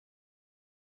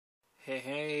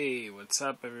Hey, what's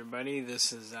up everybody?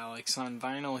 This is Alex on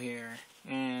Vinyl here,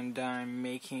 and I'm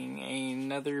making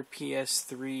another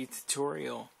PS3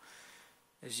 tutorial.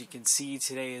 As you can see,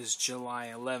 today is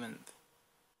July 11th,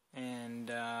 and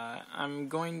I'm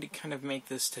going to kind of make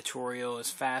this tutorial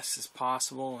as fast as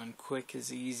possible and quick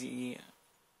as easy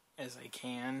as I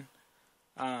can.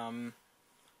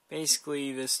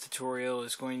 Basically, this tutorial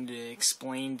is going to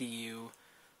explain to you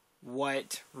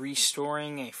what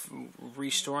restoring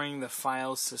the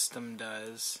file system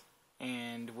does,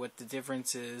 and what the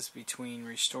difference is between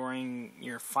restoring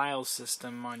your file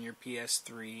system on your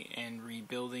PS3 and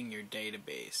rebuilding your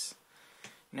database.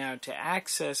 Now, to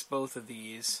access both of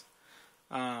these,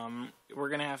 we're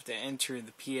going to have to enter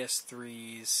the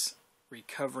PS3's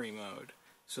recovery mode.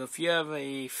 So if you have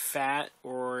a fat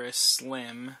or a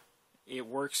slim, it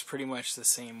works pretty much the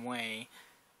same way.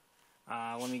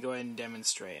 Let me go ahead and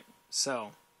demonstrate.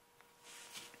 So,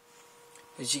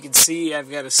 as you can see, I've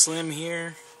got a slim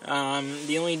here.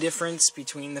 The only difference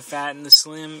between the fat and the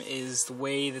slim is the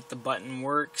way that the button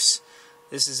works.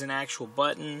 This is an actual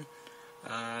button.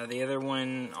 The other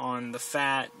one on the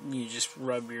fat, you just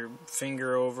rub your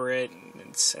finger over it.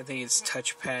 I think it's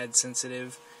touchpad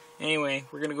sensitive. Anyway,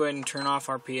 we're going to go ahead and turn off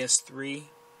our PS3.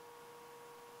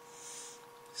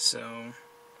 So,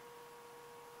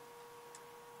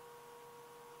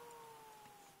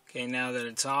 okay, now that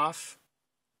it's off,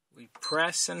 we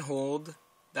press and hold.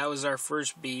 That was our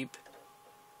first beep.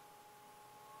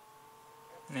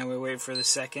 Now we wait for the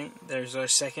second. There's our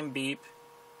second beep.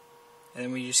 And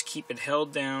then we just keep it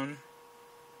held down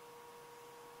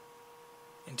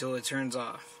until it turns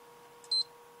off.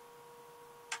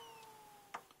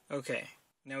 Okay,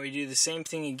 now we do the same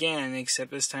thing again,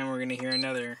 except this time we're going to hear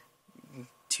another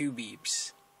 2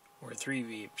 beeps or 3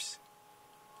 beeps.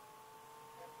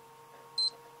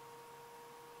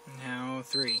 Now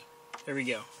 3. There we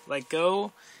go. Let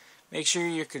go. Make sure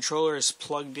your controller is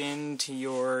plugged into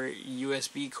your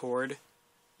USB cord,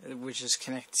 which is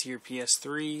connected to your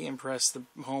PS3, and press the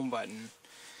home button.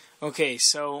 Okay,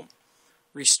 so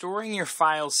restoring your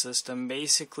file system,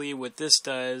 basically what this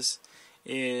does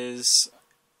is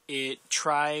it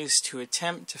tries to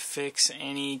attempt to fix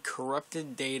any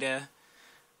corrupted data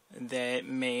that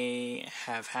may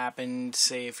have happened.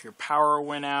 Say if your power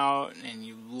went out and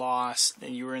you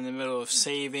were in the middle of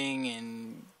saving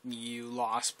and you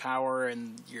lost power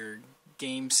and your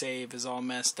game save is all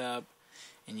messed up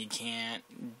and you can't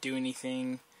do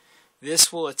anything.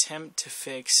 This will attempt to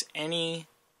fix anything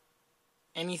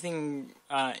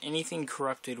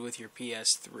corrupted with your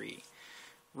PS3.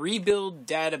 Rebuild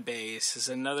database is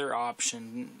another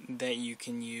option that you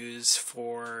can use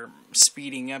for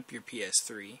speeding up your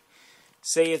PS3.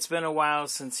 Say it's been a while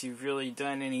since you've really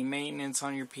done any maintenance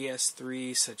on your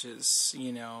PS3, such as,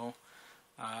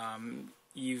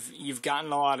 you've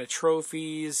gotten a lot of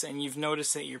trophies and you've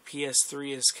noticed that your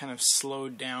PS3 has kind of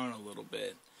slowed down a little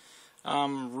bit.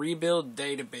 Rebuild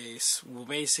database will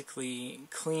basically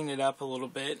clean it up a little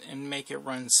bit and make it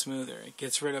run smoother. It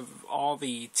gets rid of all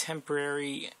the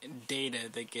temporary data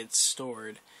that gets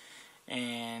stored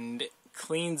and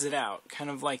cleans it out, kind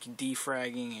of like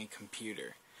defragging a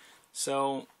computer.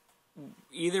 So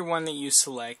either one that you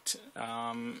select,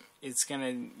 it's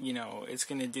gonna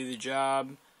do the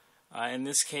job. In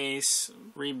this case,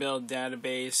 rebuild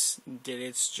database did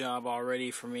its job already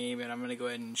for me, but I'm going to go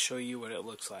ahead and show you what it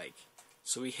looks like.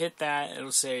 So we hit that,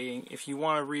 it'll say if you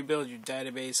want to rebuild your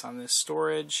database on this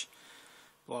storage,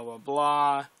 blah blah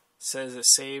blah. It says that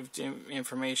saved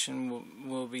information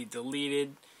will be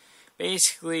deleted.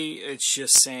 Basically, it's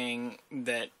just saying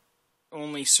that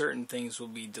only certain things will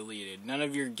be deleted. None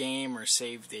of your game or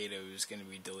save data is going to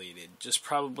be deleted. Just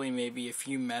probably maybe a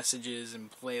few messages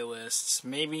and playlists,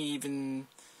 maybe even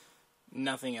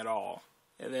nothing at all.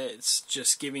 It's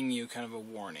just giving you kind of a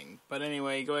warning. But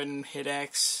anyway, go ahead and hit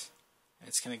X.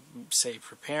 It's going to say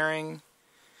preparing.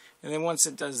 And then once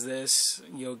it does this,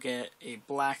 you'll get a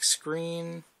black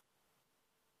screen.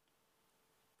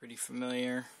 Pretty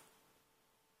familiar.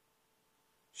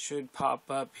 Should pop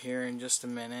up here in just a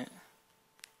minute.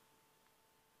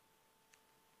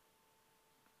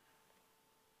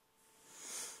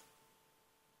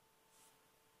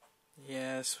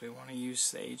 Yes, we want to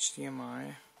use the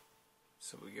HDMI.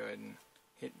 So we go ahead and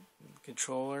hit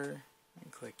controller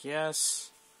and click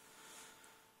yes.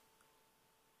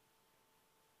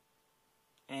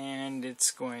 And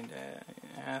it's going to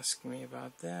ask me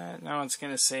about that. Now it's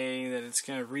going to say that it's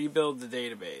going to rebuild the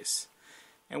database.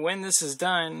 And when this is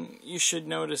done, you should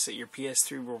notice that your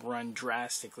PS3 will run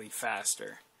drastically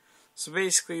faster. So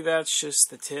basically that's just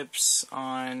the tips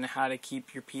on how to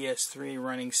keep your PS3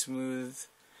 running smooth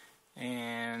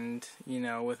and and, you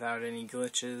know, without any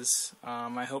glitches.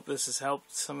 I hope this has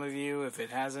helped some of you. If it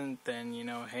hasn't, then, you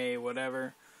know, hey,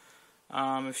 whatever.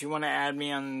 If you want to add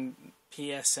me on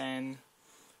PSN,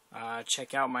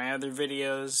 check out my other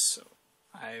videos.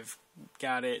 I've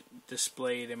got it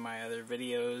displayed in my other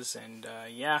videos, and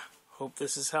yeah, hope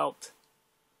this has helped.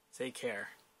 Take care.